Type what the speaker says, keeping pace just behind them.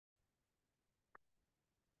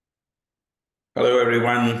Hello,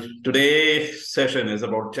 everyone. Today's session is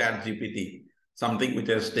about ChatGPT, something which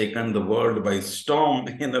has taken the world by storm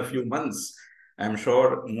in a few months. I'm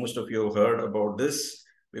sure most of you have heard about this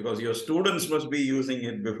because your students must be using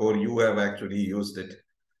it before you have actually used it.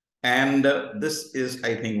 And this is,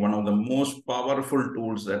 I think, one of the most powerful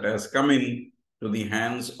tools that has come in to the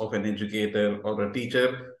hands of an educator or a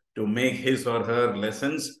teacher to make his or her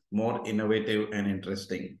lessons more innovative and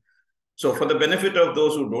interesting. So for the benefit of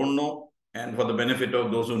those who don't know, and for the benefit of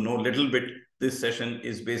those who know a little bit, this session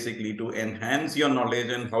is basically to enhance your knowledge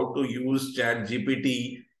and how to use Chat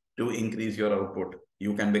GPT to increase your output.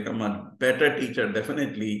 You can become a better teacher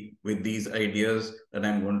definitely with these ideas that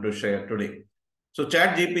I'm going to share today. So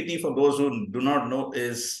Chat GPT, for those who do not know,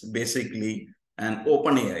 is basically an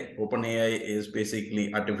OpenAI. OpenAI is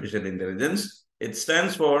basically artificial intelligence. It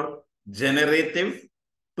stands for Generative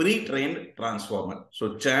Pre-trained Transformer.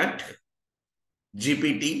 So Chat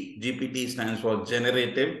GPT stands for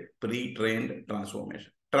Generative Pre-trained Transformer.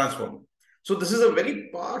 So this is a very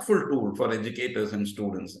powerful tool for educators and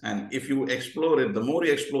students. And if you explore it, the more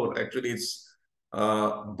you explore, actually it's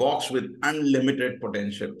a box with unlimited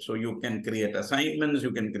potential. So you can create assignments,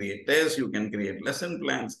 you can create tests, you can create lesson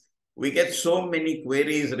plans. We get so many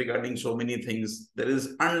queries regarding so many things. There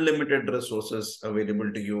is unlimited resources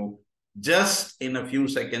available to you. Just in a few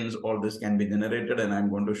seconds, all this can be generated, and I'm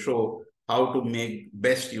going to show how to make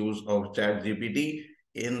best use of ChatGPT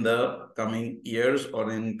in the coming years or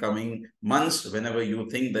in coming months. Whenever you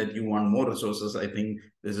think that you want more resources, I think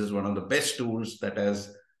this is one of the best tools that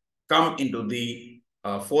has come into the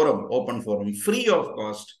open forum, free of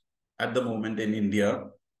cost at the moment in India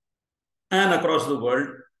and across the world.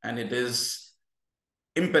 And it is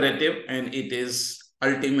imperative, and it is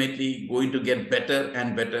ultimately going to get better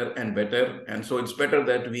and better and better. And so it's better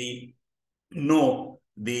that we know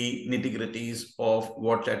the nitty-gritties of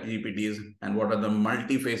what ChatGPT is and what are the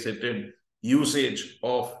multifaceted usage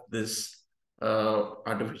of this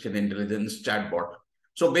artificial intelligence chatbot.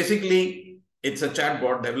 So basically, it's a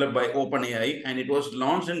chatbot developed by OpenAI, and it was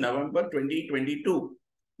launched in November 2022.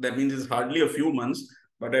 That means it's hardly a few months,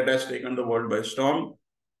 but it has taken the world by storm.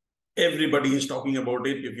 Everybody is talking about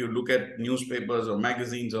it. If you look at newspapers or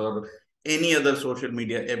magazines or any other social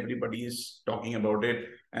media, everybody is talking about it.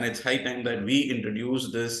 And it's high time that we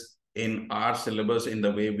introduce this in our syllabus in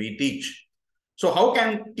the way we teach. So how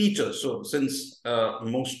can teachers, so since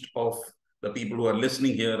most of the people who are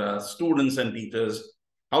listening here are students and teachers,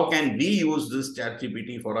 how can we use this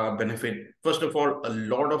ChatGPT for our benefit? First of all, a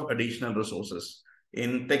lot of additional resources.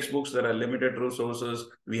 In textbooks, there are limited resources.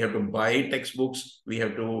 We have to buy textbooks. We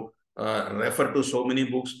have to refer to so many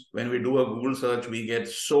books. When we do a Google search, we get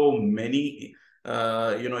so many,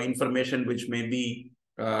 information which may be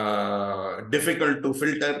difficult to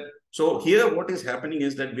filter. So here what is happening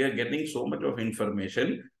is that we are getting so much of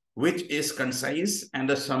information which is concise and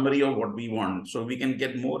a summary of what we want. So we can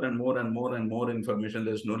get more and more and more and more information.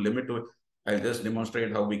 There's no limit to it. I'll just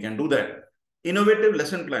demonstrate how we can do that. Innovative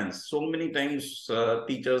lesson plans. So many times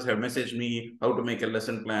teachers have messaged me how to make a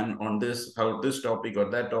lesson plan on this, how this topic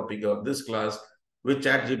or that topic or this class. With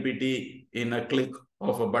ChatGPT, in a click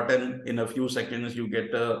of a button, in a few seconds, you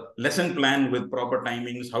get a lesson plan with proper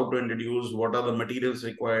timings, how to introduce, what are the materials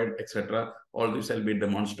required, etc. All this I'll be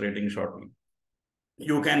demonstrating shortly.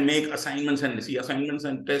 You can make assignments and see assignments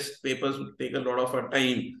and test papers take a lot of our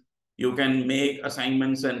time. You can make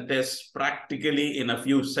assignments and tests practically in a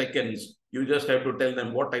few seconds. You just have to tell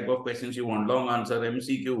them what type of questions you want, long answer,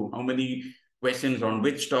 MCQ, how many questions on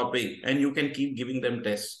which topic, and you can keep giving them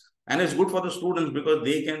tests. And it's good for the students because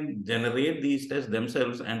they can generate these tests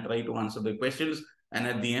themselves and try to answer the questions. And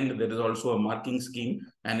at the end, there is also a marking scheme,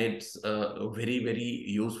 and it's very, very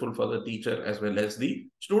useful for the teacher as well as the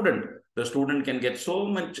student. The student can get so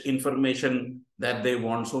much information that they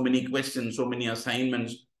want, so many questions, so many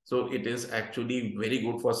assignments. So it is actually very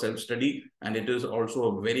good for self-study, and it is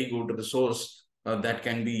also a very good resource that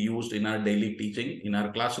can be used in our daily teaching in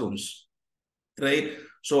our classrooms, right?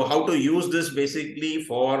 So how to use this basically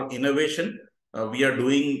for innovation? We are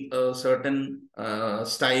doing a certain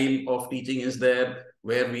style of teaching is there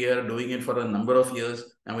where we are doing it for a number of years,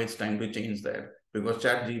 and it's time to change that because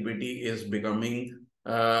ChatGPT is becoming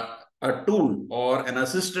a tool or an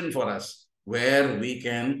assistant for us where we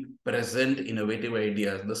can present innovative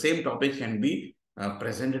ideas. The same topic can be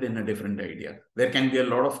presented in a different idea. There can be a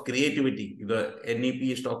lot of creativity. The NEP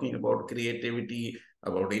is talking about creativity,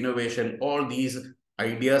 about innovation. All these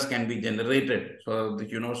ideas can be generated. So,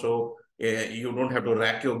 you don't have to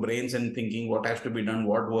rack your brains and thinking what has to be done,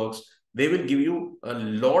 what works. They will give you a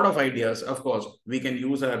lot of ideas. Of course, we can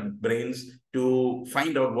use our brains to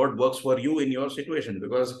find out what works for you in your situation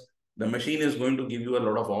because the machine is going to give you a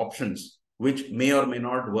lot of options, which may or may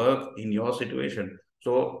not work in your situation.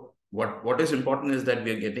 So what is important is that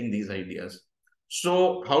we are getting these ideas.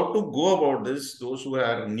 So how to go about this, those who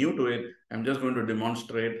are new to it, I'm just going to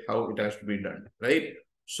demonstrate how it has to be done, right?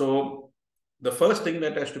 So the first thing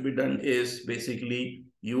that has to be done is basically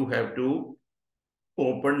you have to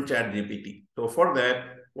open ChatGPT. So for that,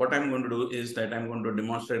 what I'm going to do is that I'm going to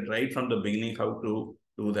demonstrate right from the beginning how to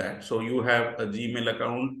do that. So you have a Gmail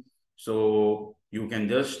account. So you can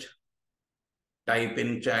just type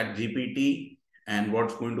in ChatGPT, and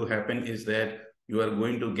what's going to happen is that you are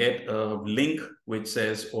going to get a link which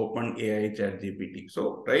says Open AI ChatGPT.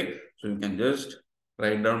 So, right. So you can just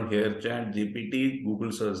write down here ChatGPT,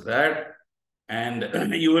 Google search that,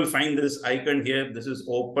 and you will find this icon here. This is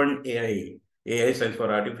Open AI. AI stands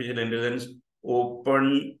for Artificial Intelligence.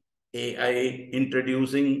 Open AI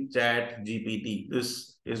introducing Chat GPT.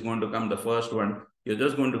 This is going to come the first one. You're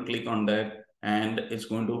just going to click on that and it's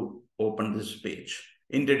going to open this page.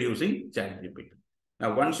 Introducing Chat GPT.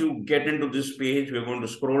 Now, once you get into this page, we're going to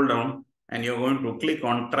scroll down and you're going to click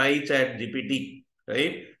on Try Chat GPT,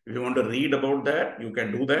 right? If you want to read about that, you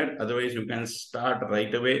can do that. Otherwise, you can start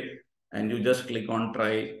right away and you just click on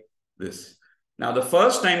try this. Now, the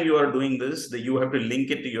first time you are doing this, you have to link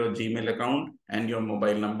it to your Gmail account and your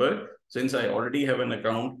mobile number. Since I already have an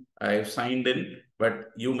account, I have signed in, but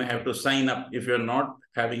you may have to sign up. If you're not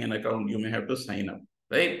having an account, you may have to sign up,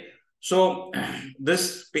 right? So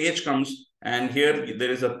this page comes and here there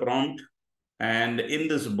is a prompt, and in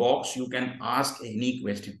this box, you can ask any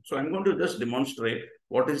question. So I'm going to just demonstrate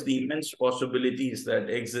what is the immense possibilities that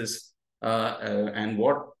exist and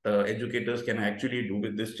what educators can actually do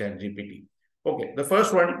with this chat GPT. Okay, the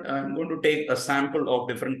first one, I'm going to take a sample of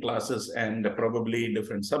different classes and probably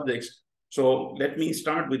different subjects. So let me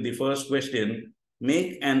start with the first question.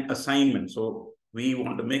 Make an assignment. So we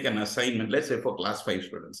want to make an assignment, let's say for class 5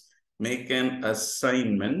 students. Make an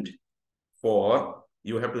assignment for,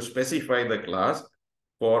 you have to specify the class,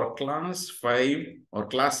 for class 5 or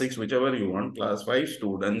class 6, whichever you want, class 5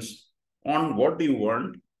 students, on what do you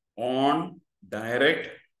want? On direct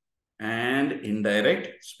and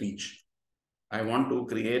indirect speech. I want to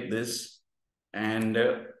create this, and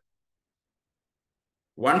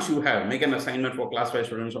once you have, make an assignment for class 5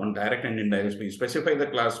 students on direct and indirect speech, specify the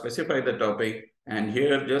class, specify the topic, and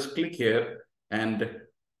here, just click here, and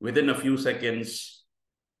within a few seconds,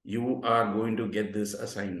 you are going to get this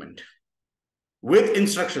assignment with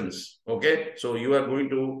instructions. Okay, so you are going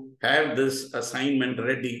to have this assignment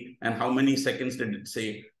ready, and how many seconds did it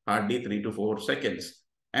say? Hardly 3 to 4 seconds.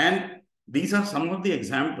 And these are some of the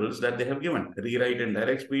examples that they have given. Rewrite in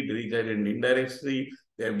direct speed, rewrite in indirect speed.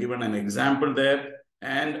 They have given an example there.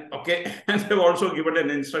 And okay, and they've also given an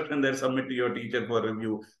instruction there, submit to your teacher for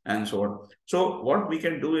review and so on. So what we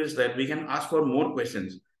can do is that we can ask for more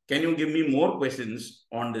questions. Can you give me more questions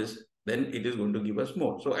on this? Then it is going to give us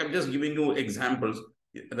more. So I'm just giving you examples.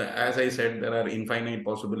 As I said, there are infinite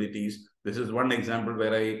possibilities. This is one example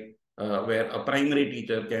where a primary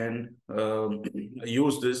teacher can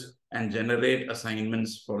use this and generate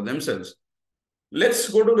assignments for themselves. Let's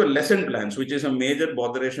go to the lesson plans, which is a major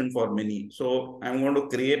botheration for many. So I'm going to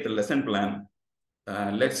create a lesson plan.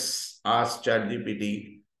 Let's ask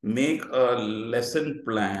ChatGPT, make a lesson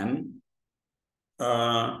plan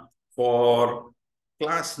for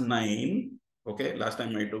class 9. Okay, last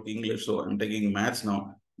time I took English, so I'm taking maths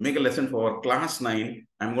now. Make a lesson for class 9.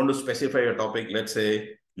 I'm going to specify a topic, let's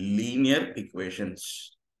say linear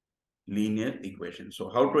equations. Linear equations. So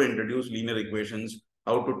how to introduce linear equations,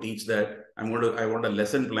 how to teach that. I want a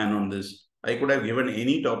lesson plan on this. I could have given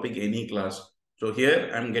any topic, any class. So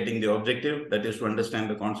here I'm getting the objective, that is to understand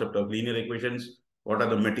the concept of linear equations. What are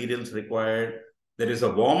the materials required? There is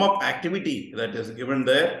a warm-up activity that is given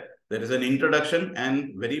there. There is an introduction,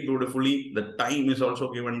 and very beautifully, the time is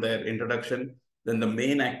also given there, introduction. Then the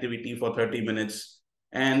main activity for 30 minutes.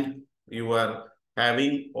 And you are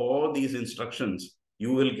having all these instructions.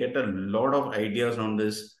 You will get a lot of ideas on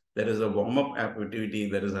this. There is a warm-up activity,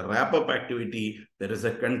 there is a wrap-up activity, there is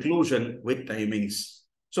a conclusion with timings.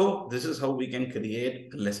 So this is how we can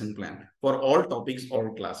create a lesson plan for all topics,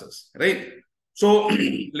 all classes, right? So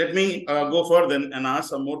let me go further and ask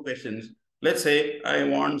some more questions. Let's say I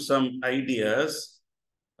want some ideas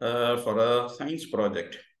for a science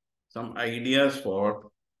project. Some ideas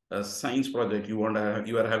for a science project. You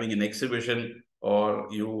are having an exhibition, or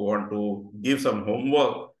you want to give some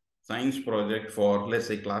homework, science project for, let's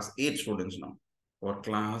say, class 8 students now. For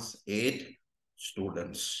class 8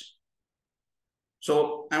 students.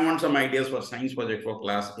 So I want some ideas for science project for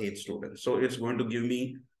class 8 students. So it's going to give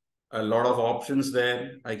me a lot of options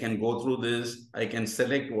there. I can go through this. I can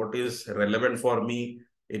select what is relevant for me.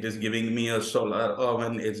 It is giving me a solar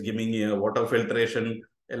oven. It's giving me a water filtration,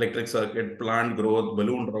 electric circuit, plant growth,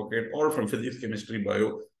 balloon rocket, all from physics, chemistry,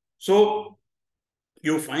 bio. So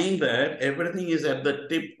you find that everything is at the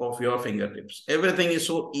tip of your fingertips. Everything is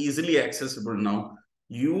so easily accessible now.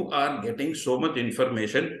 You are getting so much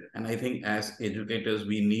information. And I think as educators,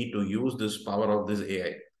 we need to use this power of this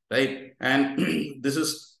AI, right? And this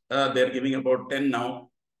is, they're giving about 10 now.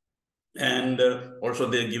 And also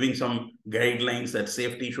they're giving some guidelines that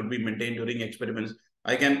safety should be maintained during experiments.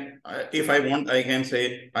 I can, if I want, I can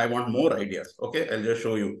say, I want more ideas. Okay, I'll just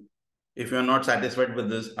show you. If you're not satisfied with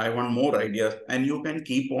this, I want more ideas. And you can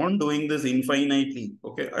keep on doing this infinitely.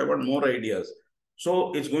 Okay, I want more ideas.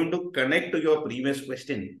 So it's going to connect to your previous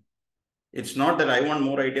question. It's not that I want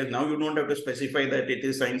more ideas. Now you don't have to specify that it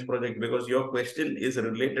is science project because your question is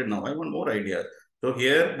related now. I want more ideas. So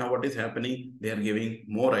here, now what is happening? They are giving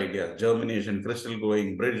more ideas. Germination, crystal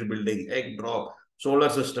growing, bridge building, egg drop, solar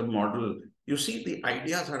system model. You see, the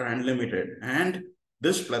ideas are unlimited. And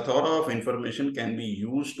this plethora of information can be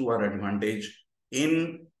used to our advantage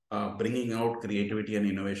in bringing out creativity and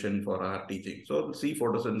innovation for our teaching. So see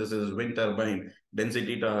photosynthesis, wind turbine,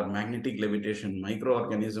 density tower, magnetic levitation,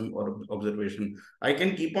 microorganism or observation. I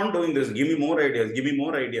can keep on doing this. Give me more ideas. Give me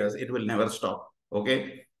more ideas. It will never stop.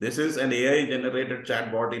 Okay. This is an AI generated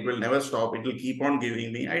chatbot. It will never stop. It will keep on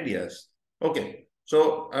giving me ideas. Okay.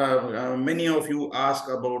 So many of you ask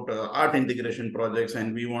about art integration projects,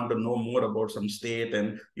 and we want to know more about some state.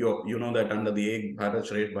 And you know that under the Ek Bharat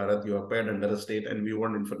Shresth Bharat, you are paired under a state, and we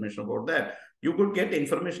want information about that. You could get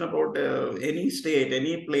information about any state,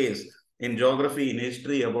 any place in geography, in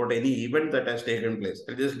history, about any event that has taken place.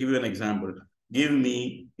 I'll just give you an example. Give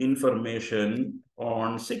me information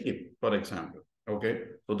on Sikkim, for example. Okay,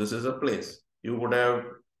 so this is a place. You would have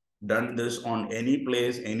done this on any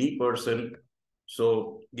place, any person.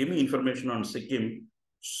 So give me information on Sikkim.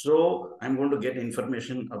 So I'm going to get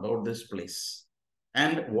information about this place.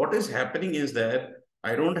 And what is happening is that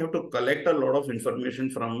I don't have to collect a lot of information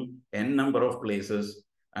from n number of places.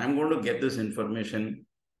 I'm going to get this information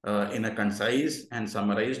in a concise and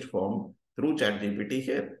summarized form through ChatGPT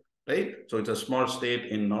here, right? So it's a small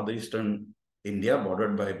state in northeastern India,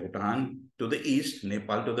 bordered by Bhutan to the east,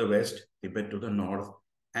 Nepal to the west, Tibet to the north,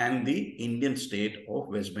 and the Indian state of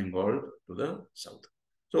West Bengal to the south.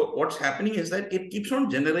 So what's happening is that it keeps on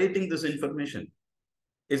generating this information.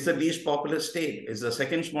 It's the least populous state. It's the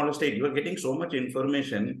second smallest state. You are getting so much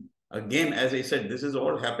information. Again, as I said, this is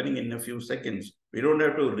all happening in a few seconds. We don't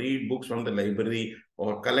have to read books from the library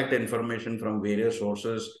or collect information from various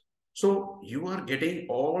sources. So you are getting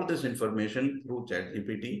all this information through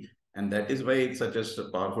ChatGPT, and that is why it's such a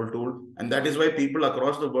powerful tool. And that is why people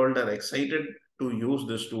across the world are excited to use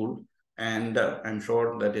this tool. And I'm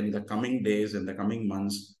sure that in the coming days, in the coming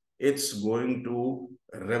months, it's going to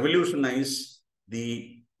revolutionize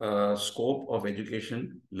the scope of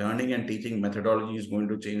education. Learning and teaching methodology is going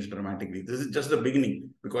to change dramatically. This is just the beginning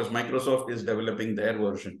because Microsoft is developing their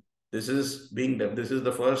version. This is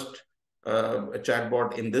the first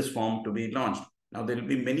chatbot in this form to be launched. Now there will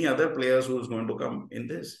be many other players who is going to come in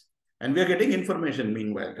this, and we are getting information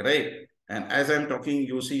meanwhile, right? And as I'm talking,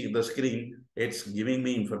 you see the screen, it's giving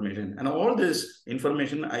me information, and all this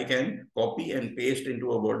information I can copy and paste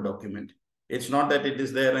into a Word document. It's not that it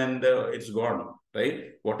is there and it's gone,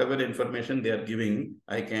 right? Whatever information they are giving,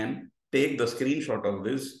 I can take the screenshot of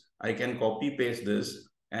this, I can copy paste this,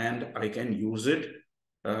 and I can use it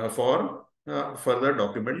for further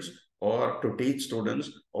documents or to teach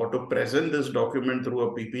students or to present this document through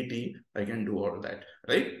a PPT. I can do all that,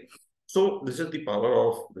 right? So this is the power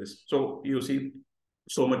of this. So you see,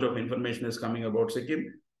 so much of information is coming about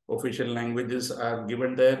Sikkim. Official languages are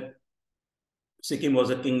given there. Sikkim was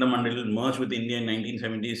a kingdom until it merged with India in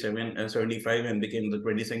 1975 and became the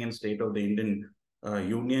 22nd state of the Indian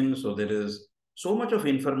Union. So there is so much of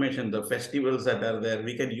information, the festivals that are there.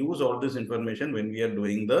 We can use all this information when we are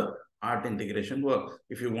doing the art integration work.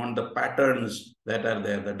 If you want the patterns that are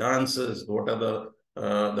there, the dances, what are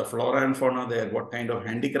the flora and fauna there, what kind of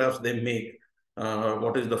handicrafts they make,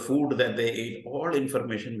 what is the food that they eat, all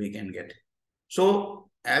information we can get. So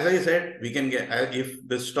as I said, we can get, if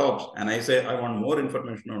this stops and I say, I want more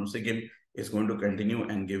information on Sikkim, it's going to continue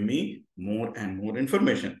and give me more and more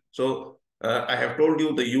information. So I have told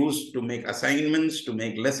you the use to make assignments, to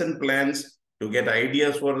make lesson plans, to get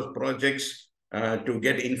ideas for projects, to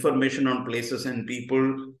get information on places and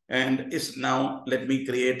people. And is now, let me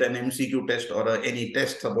create an MCQ test or any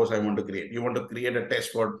test, suppose I want to create. You want to create a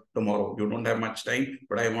test for tomorrow. You don't have much time,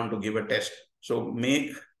 but I want to give a test. So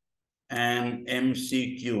make an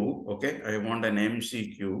MCQ. Okay, I want an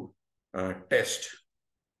MCQ test.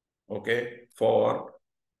 Okay, for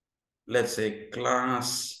let's say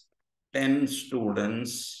class 10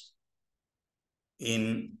 students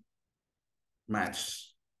in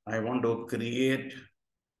maths. I want to create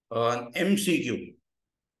an MCQ.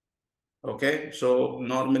 Okay, so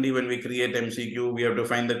normally when we create MCQ, we have to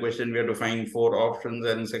find the question, we have to find 4 options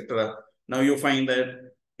and etc. Now you find that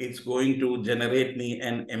it's going to generate me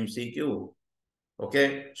an MCQ.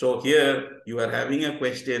 Okay, so here you are having a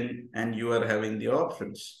question and you are having the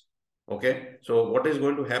options. Okay, so what is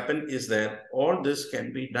going to happen is that all this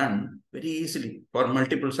can be done very easily for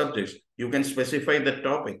multiple subjects. You can specify the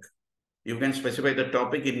topic. You can specify the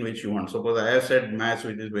topic in which you want. Suppose I have said maths,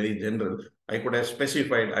 which is very general. I could have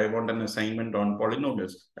specified, I want an assignment on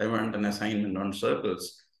polynomials. I want an assignment on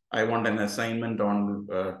circles. I want an assignment on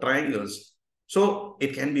triangles. So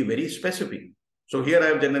it can be very specific. So here I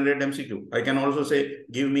have generated MCQ. I can also say,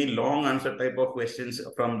 give me long answer type of questions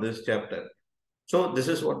from this chapter. So this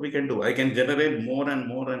is what we can do. I can generate more and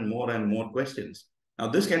more and more and more questions. Now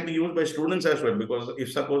this can be used by students as well, because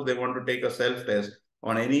if suppose they want to take a self-test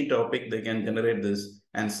on any topic, they can generate this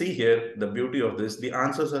and see here the beauty of this. The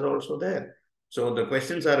answers are also there. So the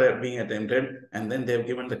questions are being attempted and then they've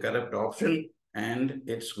given the correct option and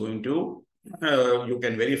it's going to, you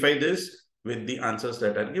can verify this with the answers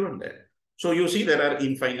that are given there. So you see there are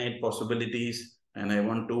infinite possibilities and I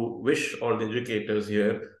want to wish all the educators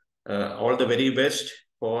here all the very best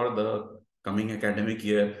for the coming academic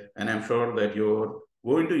year. And I'm sure that you're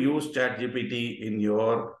going to use ChatGPT in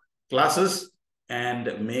your classes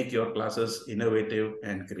and make your classes innovative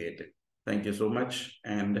and creative. Thank you so much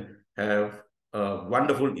and have a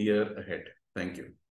wonderful year ahead. Thank you.